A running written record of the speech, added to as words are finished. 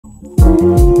What's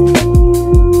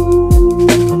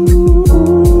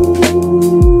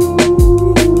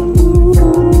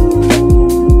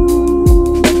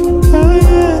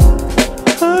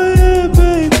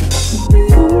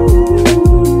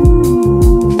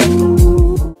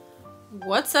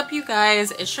up, you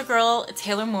guys? It's your girl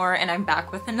Taylor Moore, and I'm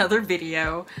back with another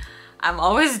video. I'm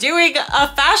always doing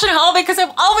a fashion haul because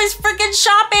I'm always freaking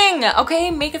shopping.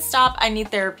 Okay, make it stop. I need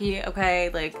therapy.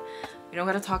 Okay, like, we don't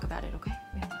gotta talk about it. Okay,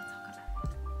 we don't gotta talk about it.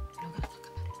 We don't gotta talk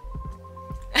about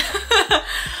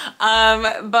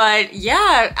it. But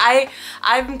yeah,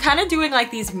 I'm kind of doing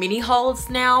like these mini hauls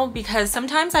now because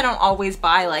sometimes I don't always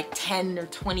buy like 10 or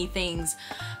 20 things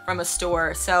from a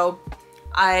store. So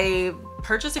I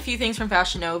purchased a few things from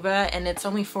Fashion Nova and it's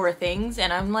only 4 things,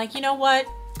 and I'm like, you know what?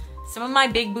 Some of my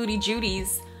big booty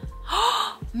Judies.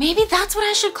 Maybe that's what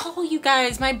I should call you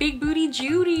guys, my big booty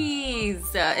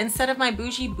Judies, instead of my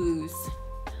bougie boos.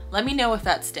 Let me know if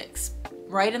that sticks.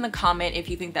 Write in the comment if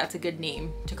you think that's a good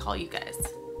name to call you guys.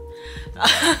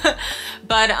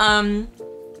 But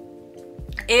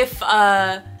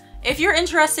if you're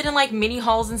interested in like mini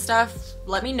hauls and stuff,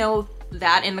 let me know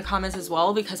that in the comments as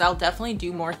well, because I'll definitely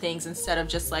do more things instead of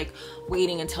just like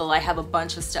waiting until I have a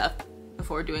bunch of stuff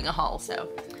before doing a haul. So,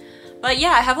 but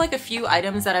yeah, I have like a few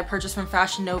items that I purchased from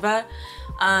Fashion Nova.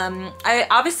 I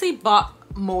obviously bought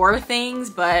more things,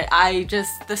 but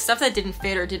the stuff that didn't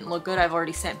fit or didn't look good, I've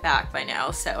already sent back by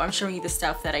now. So I'm showing you the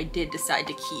stuff that I did decide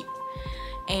to keep.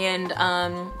 And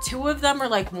 2 of them are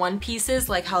like one pieces,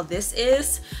 like how this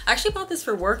is. I actually bought this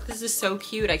for work. This is so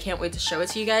cute. I can't wait to show it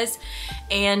to you guys.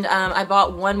 And I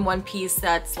bought one piece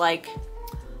that's like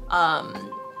a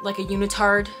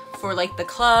unitard for like the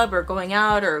club or going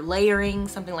out or layering,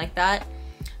 something like that.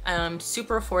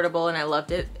 Super affordable, and I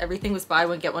loved it. Everything was buy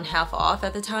one get one half off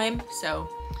at the time, so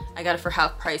I got it for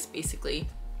half price basically.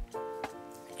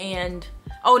 And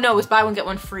oh no, it was buy one get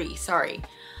one free, sorry.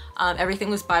 Everything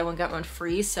was buy one get one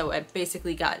free, so I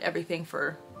basically got everything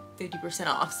for 50%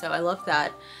 off, so I love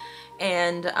that.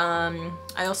 And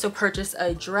I also purchased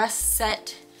a dress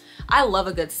set. I love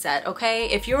a good set,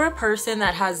 okay? If you're a person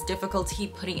that has difficulty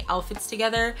putting outfits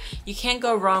together, you can't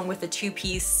go wrong with a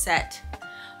 2-piece set.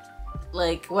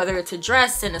 Like whether it's a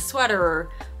dress and a sweater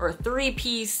or a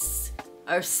 3-piece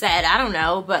or set, I don't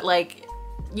know, but like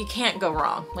you can't go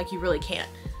wrong, like you really can't.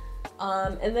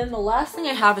 And then the last thing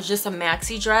I have is just a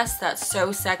maxi dress that's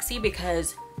so sexy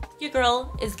because your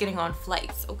girl is getting on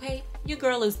flights, okay? Your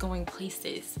girl is going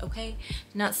places, okay?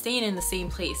 Not staying in the same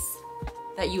place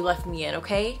that you left me in,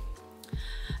 okay?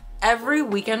 Every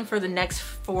weekend for the next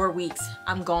 4 weeks,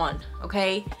 I'm gone,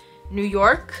 okay? New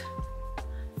York,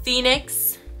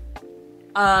 Phoenix,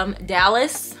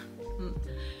 Dallas,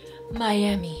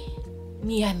 Miami.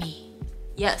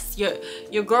 Yes,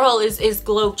 your girl is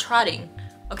globe trotting.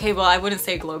 Okay, well, I wouldn't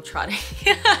say globe trotting.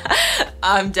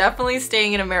 I'm definitely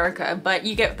staying in America, but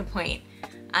you get the point.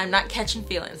 I'm not catching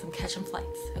feelings, I'm catching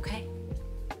flights, okay?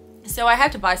 So I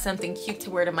had to buy something cute to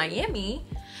wear to Miami.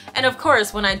 And of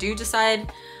course, when I do decide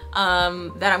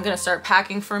that I'm gonna start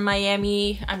packing for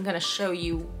Miami, I'm gonna show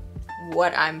you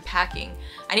what I'm packing.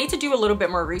 I need to do a little bit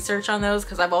more research on those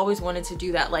because I've always wanted to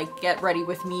do that, like get ready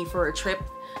with me for a trip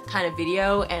kind of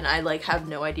video, and I like have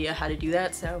no idea how to do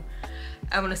that, so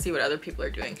I want to see what other people are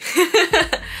doing.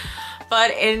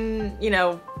 But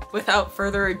without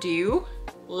further ado,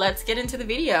 let's get into the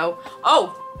video.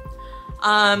 Oh,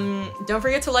 don't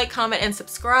forget to like, comment, and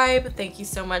subscribe. Thank you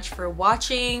so much for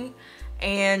watching,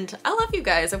 and I love you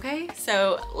guys, okay?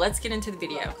 So let's get into the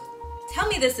video. Tell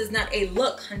me this is not a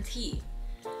look, hunty.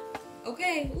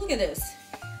 Okay, look at this.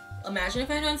 Imagine if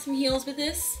I had on some heels with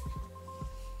this.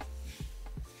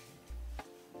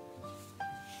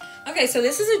 Okay, so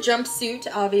this is a jumpsuit,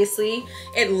 obviously.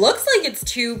 It looks like it's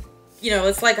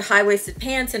it's like a high-waisted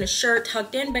pants and a shirt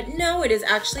tucked in, but no, it is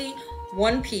actually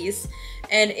one piece,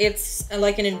 and it's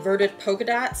like an inverted polka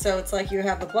dot. So it's like you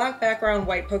have a black background,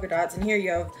 white polka dots, and here you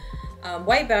have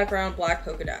white background, black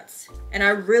polka dots. And I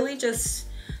really just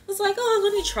was like, oh,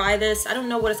 let me try this. I don't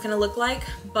know what it's gonna look like,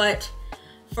 but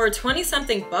for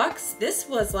 20-something bucks, this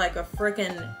was like a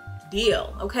freaking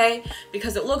deal, okay?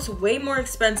 Because it looks way more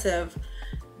expensive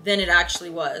than it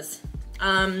actually was.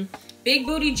 Big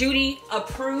Booty Judy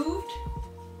approved.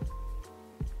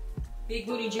 Big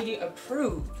Booty Judy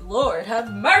approved. Lord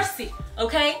have mercy,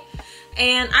 okay?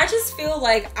 And I just feel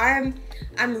like I'm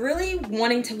really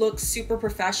wanting to look super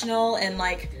professional and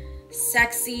like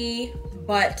sexy,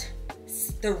 but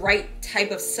the right type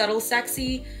of subtle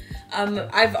sexy.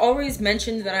 I've always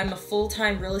mentioned that I'm a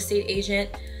full-time real estate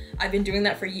agent. I've been doing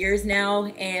that for years now,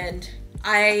 and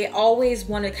I always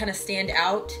want to kind of stand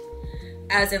out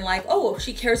as in like, oh,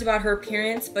 she cares about her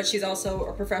appearance, but she's also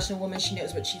a professional woman. She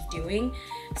knows what she's doing.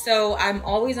 So I'm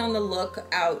always on the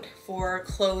lookout for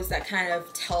clothes that kind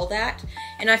of tell that.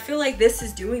 And I feel like this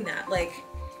is doing that. Like,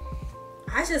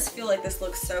 I just feel like this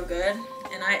looks so good,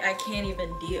 and I can't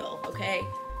even deal, okay?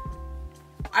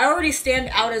 I already stand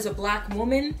out as a Black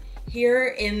woman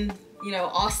here in, you know,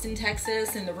 Austin,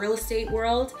 Texas, in the real estate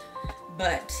world,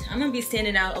 but I'm gonna be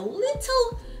standing out a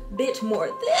little bit more,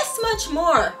 this much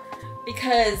more,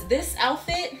 because this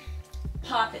outfit,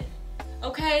 popping,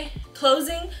 okay?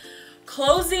 Closing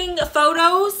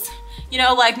photos, you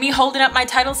know, like me holding up my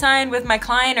title sign with my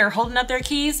client or holding up their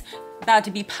keys, about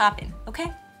to be popping, okay?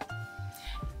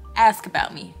 Ask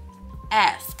about me,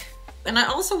 ask. And I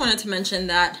also wanted to mention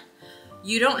that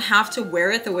you don't have to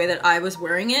wear it the way that I was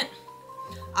wearing it.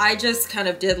 I just kind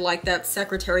of did like that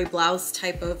secretary blouse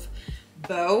type of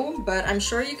bow, but I'm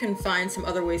sure you can find some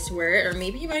other ways to wear it, or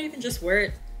maybe you might even just wear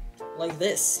it like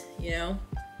this, you know,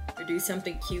 or do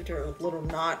something cute or a little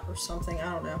knot or something,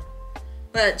 I don't know.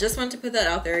 But just wanted to put that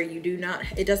out there. You do not,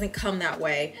 it doesn't come that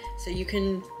way, so you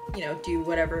can, you know, do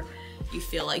whatever you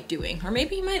feel like doing. Or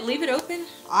maybe you might leave it open.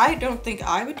 I don't think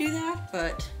I would do that,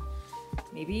 but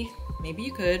maybe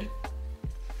you could.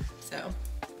 So,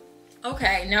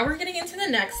 okay, now we're getting into the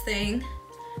next thing.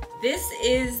 This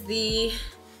is the,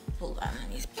 hold on, let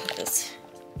me put this.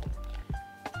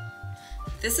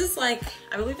 This is like,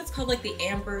 I believe it's called like the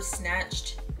Amber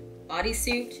Snatched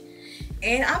bodysuit.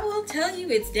 And I will tell you,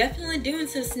 it's definitely doing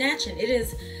some snatching. It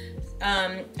is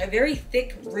a very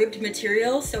thick ribbed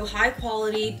material, so high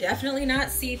quality, definitely not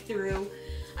see-through.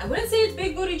 I wouldn't say it's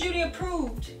Big Booty Judy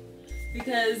approved,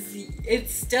 because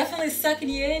it's definitely sucking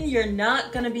you in. You're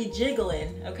not gonna be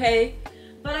jiggling, okay?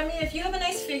 But I mean, if you have a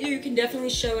nice figure, you can definitely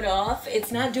show it off.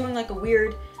 It's not doing like a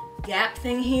weird gap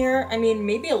thing here. I mean,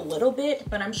 maybe a little bit,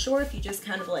 but I'm sure if you just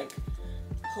kind of like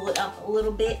pull it up a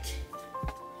little bit,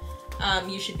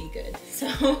 you should be good.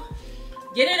 So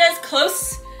get it as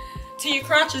close to your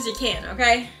crotch as you can,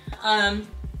 okay?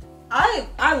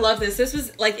 I love this. This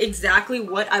was like exactly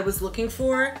what I was looking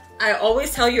for. I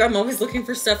always tell you I'm always looking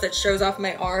for stuff that shows off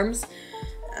my arms.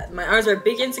 My arms are a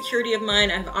big insecurity of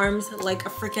mine. I have arms like a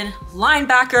freaking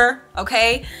linebacker,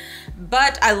 okay?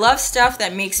 But I love stuff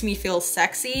that makes me feel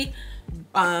sexy.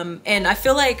 And I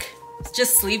feel like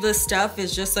just sleeveless stuff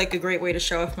is just like a great way to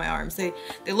show off my arms. They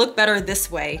look better this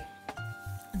way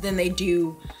than they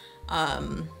do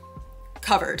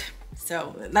covered.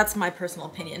 So that's my personal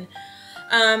opinion.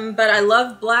 But I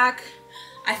love black.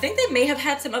 I think they may have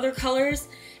had some other colors,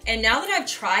 and now that I've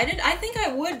tried it, I think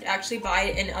I would actually buy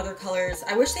it in other colors.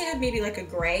 I wish they had maybe like a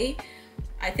gray.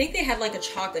 I think they had like a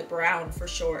chocolate brown for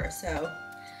sure. So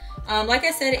like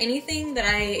I said, anything that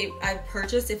I've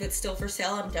purchased, if it's still for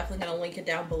sale, I'm definitely gonna link it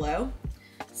down below.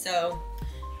 So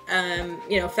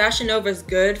you know, Fashion Nova is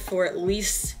good for at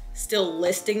least still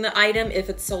listing the item if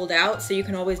it's sold out, so you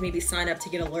can always maybe sign up to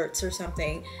get alerts or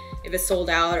something if it's sold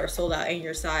out or sold out in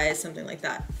your size, something like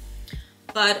that.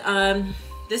 But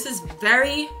this is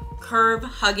very curve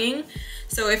hugging,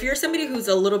 so if you're somebody who's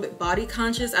a little bit body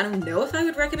conscious, I don't know if I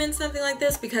would recommend something like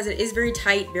this because it is very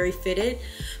tight, very fitted.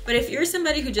 But if you're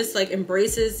somebody who just like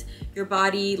embraces your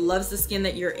body, loves the skin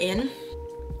that you're in,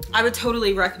 I would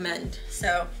totally recommend.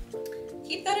 So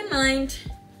keep that in mind.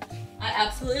 I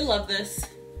absolutely love this.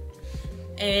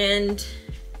 And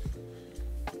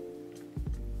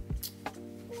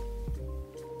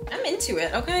I'm into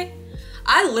it, okay?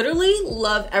 I literally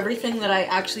love everything that I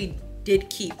actually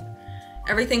did keep.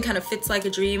 Everything kind of fits like a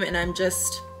dream, and I'm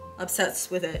just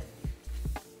obsessed with it.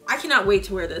 I cannot wait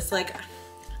to wear this. Like,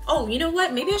 oh, you know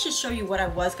what? Maybe I should show you what I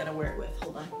was gonna wear it with.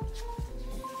 Hold on.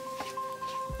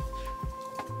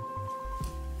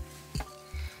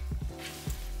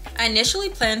 I initially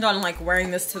planned on like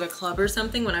wearing this to the club or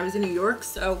something when I was in New York,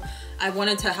 so I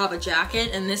wanted to have a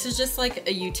jacket, and this is just like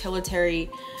a utilitarian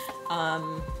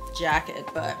jacket,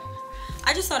 but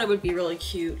I just thought it would be really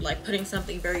cute, like putting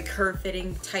something very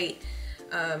curve-fitting, tight,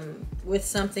 with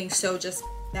something so just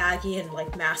baggy and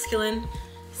like masculine.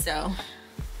 So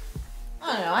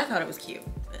I don't know, I thought it was cute,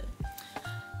 but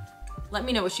let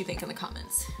me know what you think in the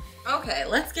comments. Okay,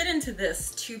 let's get into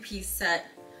this two-piece set.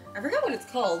 I forgot what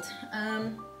it's called.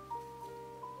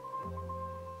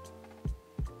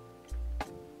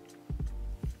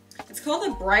 It's called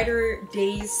the Brighter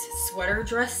Days Sweater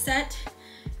Dress Set,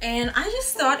 and I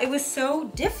just thought it was so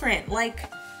different.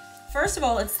 Like, first of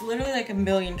all, it's literally like a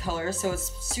million colors, so it's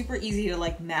super easy to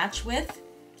like match with,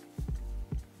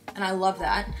 and I love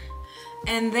that.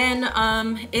 And then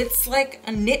it's like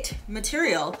a knit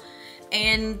material,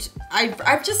 and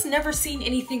I've just never seen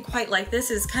anything quite like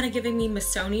this. It's kind of giving me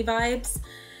Missoni vibes,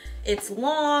 It's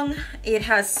long, it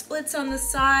has splits on the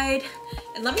side,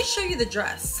 and let me show you the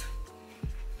dress.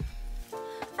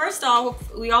 First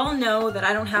off, we all know that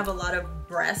I don't have a lot of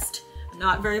breast,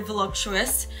 not very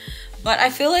voluptuous, but I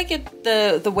feel like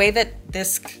the way that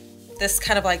this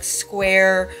kind of like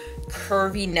square,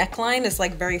 curvy neckline is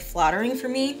like very flattering for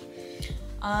me.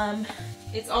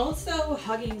 It's also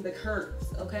hugging the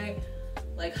curves, okay?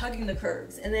 Like hugging the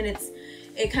curves, and then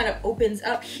it kind of opens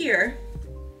up here.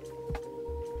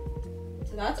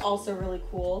 So that's also really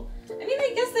cool. I mean,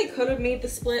 I guess they could have made the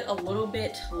split a little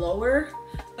bit lower,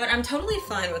 but I'm totally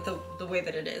fine with the way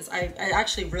that it is. I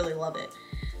actually really love it.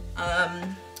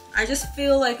 I just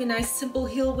feel like a nice simple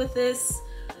heel with this,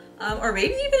 or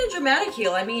maybe even a dramatic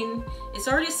heel. I mean, it's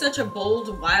already such a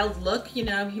bold, wild look, you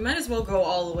know, you might as well go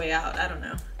all the way out. I don't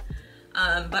know.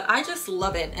 But I just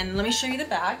love it. And let me show you the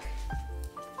back.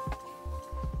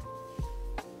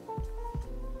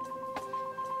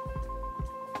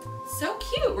 So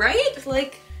cute, right?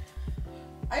 Like,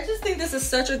 I just think this is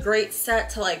such a great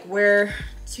set to like wear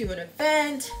to an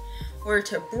event or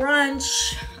to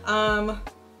brunch.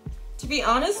 To be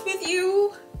honest with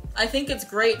you, I think it's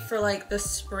great for like the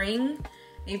spring,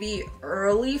 maybe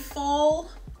early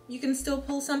fall. You can still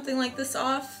pull something like this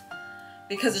off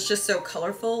because it's just so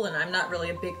colorful, and I'm not really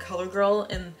a big color girl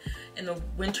in the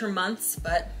winter months,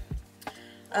 but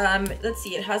let's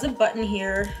see, it has a button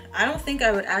here. I don't think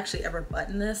I would actually ever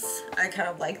button this. I kind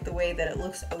of like the way that it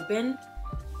looks open.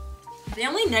 The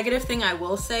only negative thing I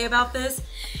will say about this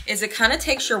is it kind of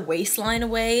takes your waistline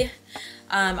away.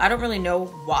 I don't really know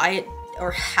why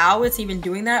or how it's even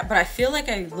doing that, but I feel like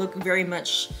I look very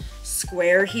much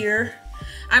square here.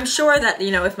 I'm sure that,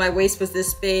 you know, if my waist was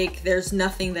this big, there's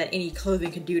nothing that any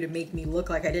clothing could do to make me look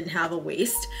like I didn't have a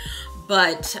waist.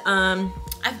 But I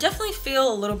definitely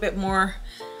feel a little bit more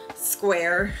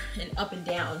square and up and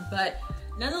down, but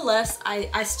nonetheless, I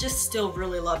just still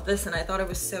really love this, and I thought it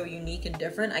was so unique and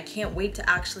different. I can't wait to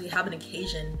actually have an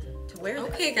occasion to wear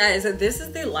this. Okay guys, this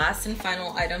is the last and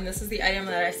final item. This is the item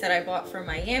that I said I bought from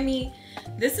Miami.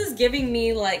 This is giving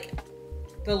me like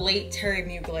the late Terry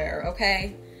Mugler,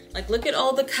 okay? Like, look at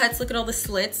all the cuts, look at all the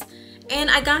slits. And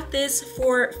I got this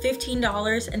for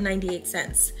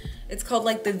 $15.98. It's called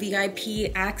like the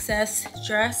VIP access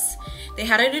dress. They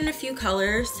had it in a few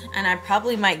colors, and I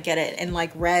probably might get it in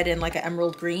like red and like an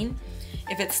emerald green.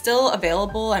 If it's still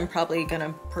available, I'm probably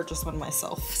gonna purchase one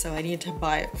myself. So I need to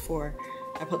buy it before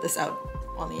I put this out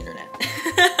on the internet.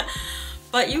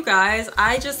 But you guys,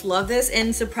 I just love this,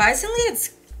 and surprisingly,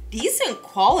 it's decent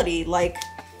quality. Like,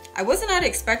 I was not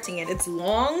expecting it. It's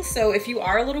long, so if you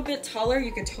are a little bit taller,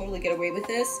 you could totally get away with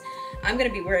this. I'm gonna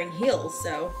be wearing heels,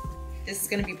 so this is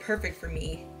gonna be perfect for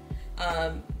me.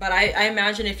 But I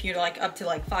imagine if you're like up to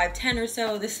like 5'10" or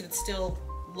so, this would still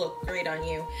look great on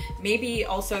you. Maybe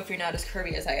also if you're not as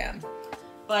curvy as I am.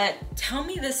 But tell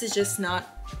me this is just not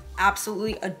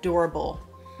absolutely adorable,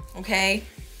 okay?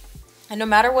 And no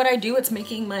matter what I do, it's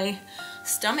making my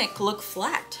stomach look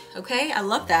flat, okay? I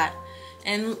love that.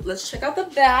 And let's check out the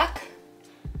back.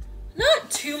 Not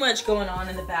too much going on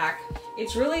in the back.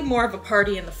 It's really more of a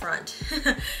party in the front.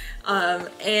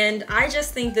 And I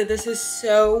just think that this is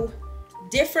so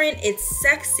different. It's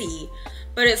sexy,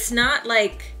 but it's not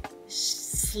like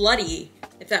slutty,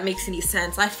 if that makes any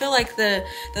sense. I feel like the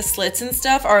slits and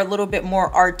stuff are a little bit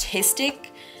more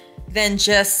artistic than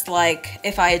just like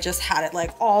if I had just had it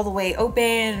like all the way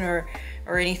open or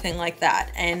anything like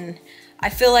that. And I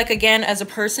feel like, again, as a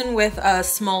person with a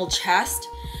small chest,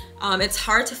 it's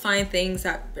hard to find things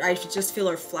that I just feel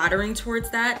are flattering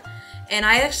towards that. And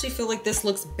I actually feel like this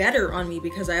looks better on me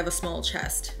because I have a small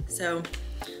chest. So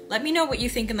let me know what you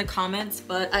think in the comments,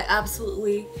 but I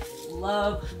absolutely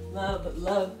love, love,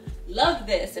 love, love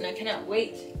this, and I cannot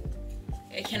wait.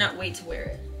 I cannot wait to wear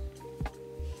it.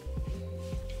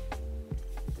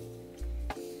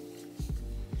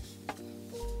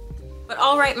 But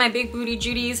all right, my big booty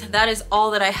Judies, that is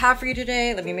all that I have for you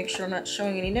today. Let me make sure I'm not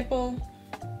showing any nipple.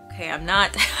 Okay, I'm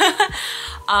not.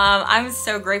 I'm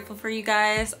so grateful for you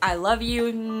guys. I love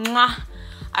you. Mwah.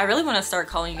 I really want to start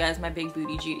calling you guys my big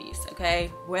booty Judies, okay?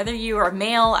 Whether you are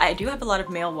male, I do have a lot of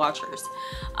male watchers,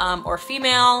 or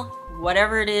female,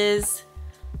 whatever it is,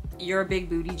 you're a big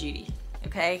booty Judy,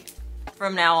 okay?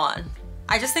 From now on.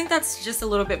 I just think that's just a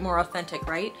little bit more authentic,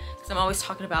 right? Because I'm always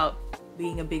talking about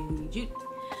being a big booty Judy.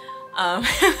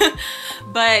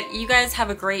 But you guys have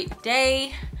a great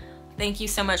day. Thank you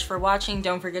so much for watching.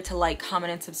 Don't forget to like,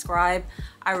 comment, and subscribe.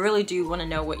 I really do want to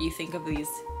know what you think of these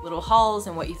little hauls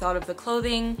and what you thought of the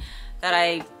clothing that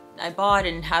I bought,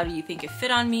 and how do you think it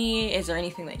fit on me? Is there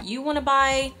anything that you want to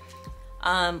buy?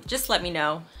 Just let me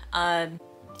know. I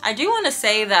do want to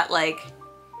say that, like,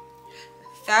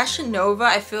 Fashion Nova,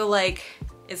 I feel like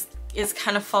is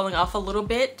kind of falling off a little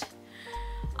bit.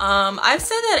 I've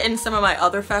said that in some of my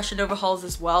other Fashion Nova hauls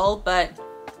as well, but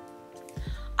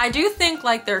I do think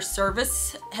like their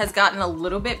service has gotten a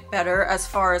little bit better as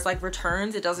far as like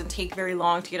returns. It doesn't take very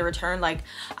long to get a return. Like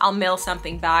I'll mail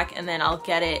something back and then I'll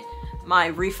get my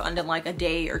refund in like a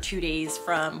day or 2 days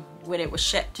from when it was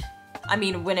shipped. I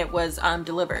mean, when it was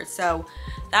delivered. So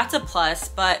that's a plus,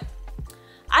 but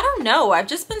I don't know. I've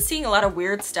just been seeing a lot of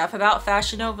weird stuff about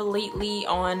Fashion Nova lately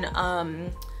on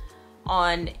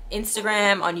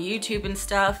Instagram, on YouTube and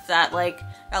stuff that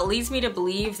leads me to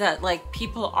believe that like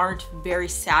people aren't very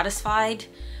satisfied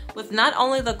with not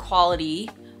only the quality,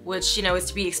 which, you know, is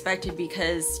to be expected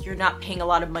because you're not paying a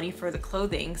lot of money for the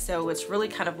clothing. So it's really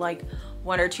kind of like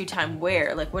 1 or 2 time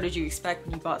wear. Like what did you expect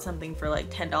when you bought something for like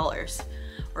 $10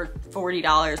 or $40,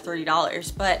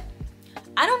 $30? But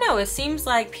I don't know, it seems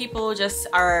like people just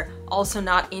are also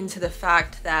not into the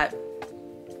fact that,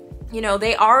 you know,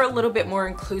 they are a little bit more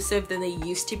inclusive than they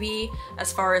used to be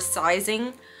as far as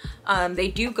sizing. They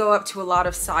do go up to a lot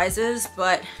of sizes,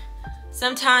 but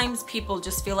sometimes people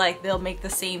just feel like they'll make the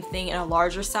same thing in a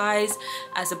larger size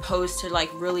as opposed to like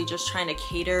really just trying to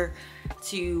cater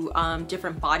to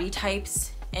different body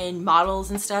types and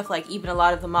models and stuff. Like even a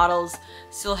lot of the models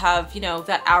still have, you know,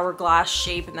 that hourglass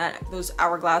shape and those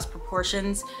hourglass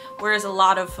proportions, whereas a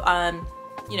lot of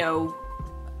you know,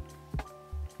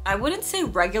 I wouldn't say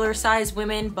regular size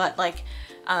women, but like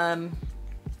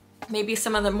maybe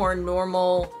some of the more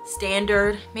normal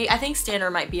standard, I think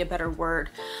standard might be a better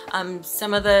word.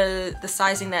 Some of the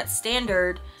sizing that's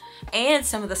standard and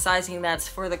some of the sizing that's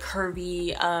for the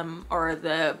curvy or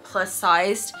the plus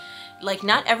sized, like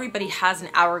not everybody has an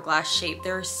hourglass shape.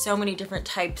 There are so many different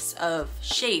types of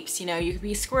shapes. You know, you could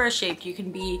be square shaped, you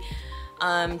can be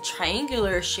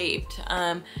triangular shaped,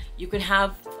 you can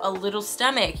have a little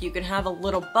stomach, you can have a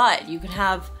little butt, you can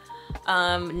have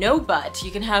no butt, you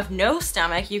can have no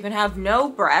stomach, you can have no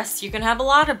breasts, you can have a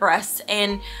lot of breasts.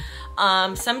 And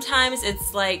sometimes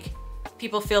it's like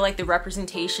people feel like the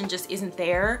representation just isn't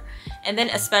there. And then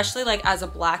especially like as a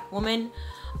Black woman,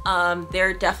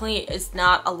 there definitely is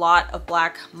not a lot of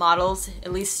Black models,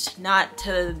 at least not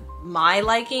to my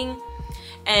liking.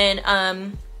 And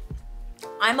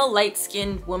I'm a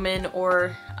light-skinned woman,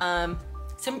 or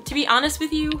to be honest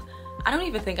with you, I don't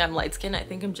even think I'm light-skinned. I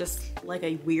think I'm just like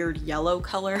a weird yellow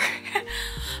color.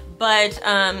 But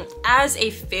as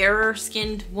a fairer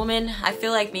skinned woman, I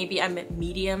feel like maybe I'm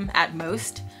medium at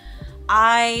most.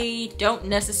 I don't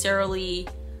necessarily,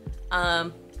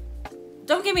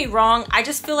 don't get me wrong, I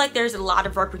just feel like there's a lot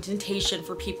of representation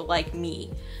for people like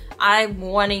me.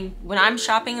 When I'm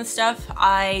shopping and stuff,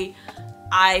 I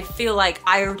feel like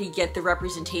I already get the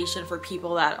representation for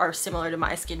people that are similar to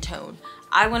my skin tone.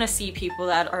 I want to see people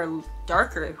that are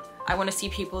darker. I want to see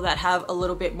people that have a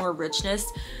little bit more richness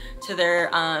to their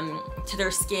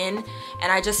skin.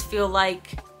 And I just feel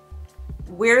like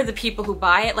we're the people who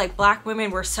buy it. Like Black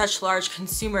women, we're such large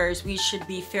consumers. We should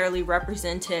be fairly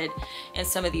represented in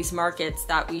some of these markets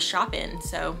that we shop in.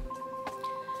 So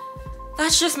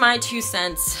that's just my 2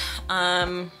 cents.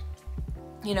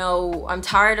 You know, I'm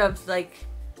tired of like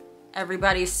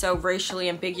everybody's so racially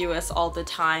ambiguous all the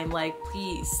time. Like,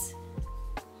 please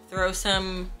throw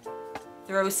some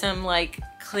like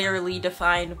clearly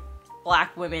defined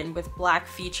Black women with Black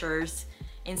features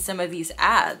in some of these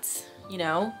ads. You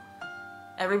know,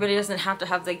 everybody doesn't have to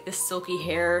have like this silky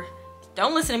hair.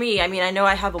 Don't listen to me. I mean, I know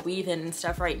I have a weave in and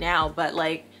stuff right now, but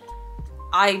like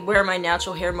I wear my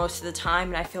natural hair most of the time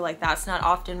and I feel like that's not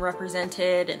often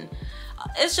represented. And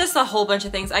it's just a whole bunch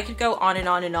of things. I could go on and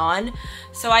on and on.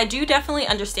 So I do definitely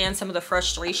understand some of the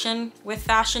frustration with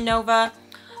Fashion Nova,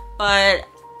 but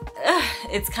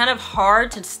it's kind of hard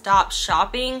to stop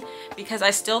shopping because I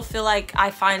still feel like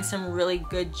I find some really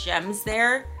good gems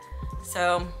there.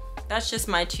 So that's just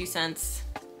my 2 cents.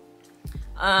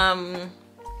 As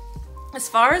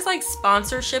far as like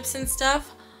sponsorships and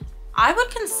stuff, I would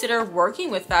consider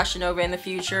working with Fashion Nova in the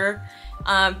future.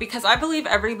 Because I believe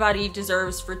everybody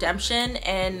deserves redemption,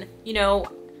 and you know,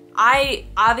 I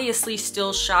obviously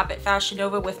still shop at Fashion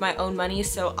Nova with my own money,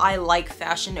 so I like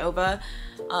Fashion Nova.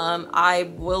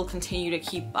 I will continue to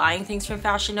keep buying things from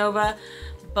Fashion Nova,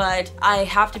 but I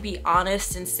have to be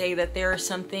honest and say that there are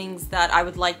some things that I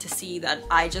would like to see that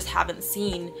I just haven't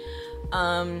seen.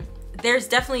 There's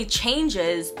definitely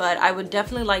changes, but I would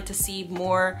definitely like to see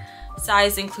more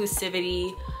size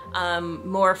inclusivity,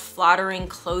 more flattering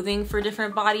clothing for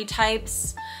different body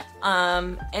types,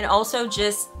 and also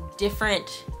just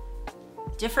different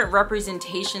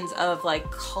representations of like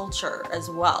culture as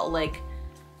well. Like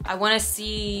I want to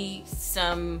see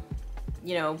some,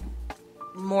 you know,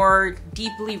 more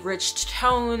deeply rich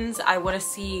tones. I want to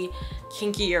see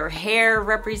kinkier hair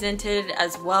represented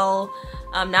as well.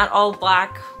 Not all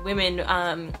black women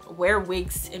wear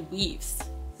wigs and weaves,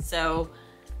 so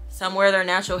some wear their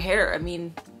natural hair. I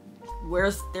mean,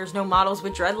 there's no models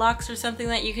with dreadlocks or something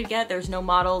that you could get. There's no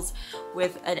models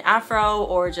with an afro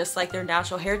or just like their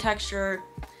natural hair texture.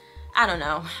 I don't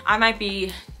know. I might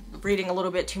be reading a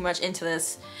little bit too much into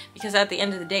this, because at the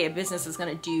end of the day, a business is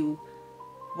going to do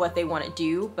what they want to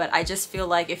do. But I just feel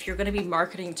like if you're going to be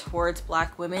marketing towards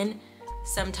black women,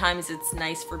 sometimes it's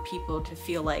nice for people to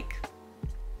feel like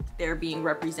they're being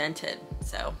represented.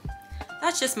 So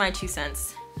that's just my 2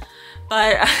 cents.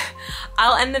 But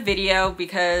I'll end the video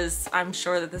because I'm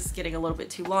sure that this is getting a little bit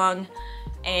too long.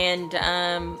 And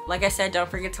like I said, don't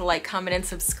forget to like, comment, and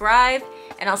subscribe.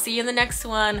 And I'll see you in the next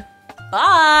one.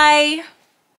 Bye!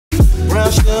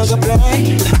 Brown sugar black,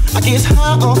 I guess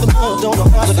high off the mud, don't know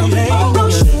how to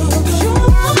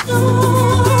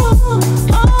make.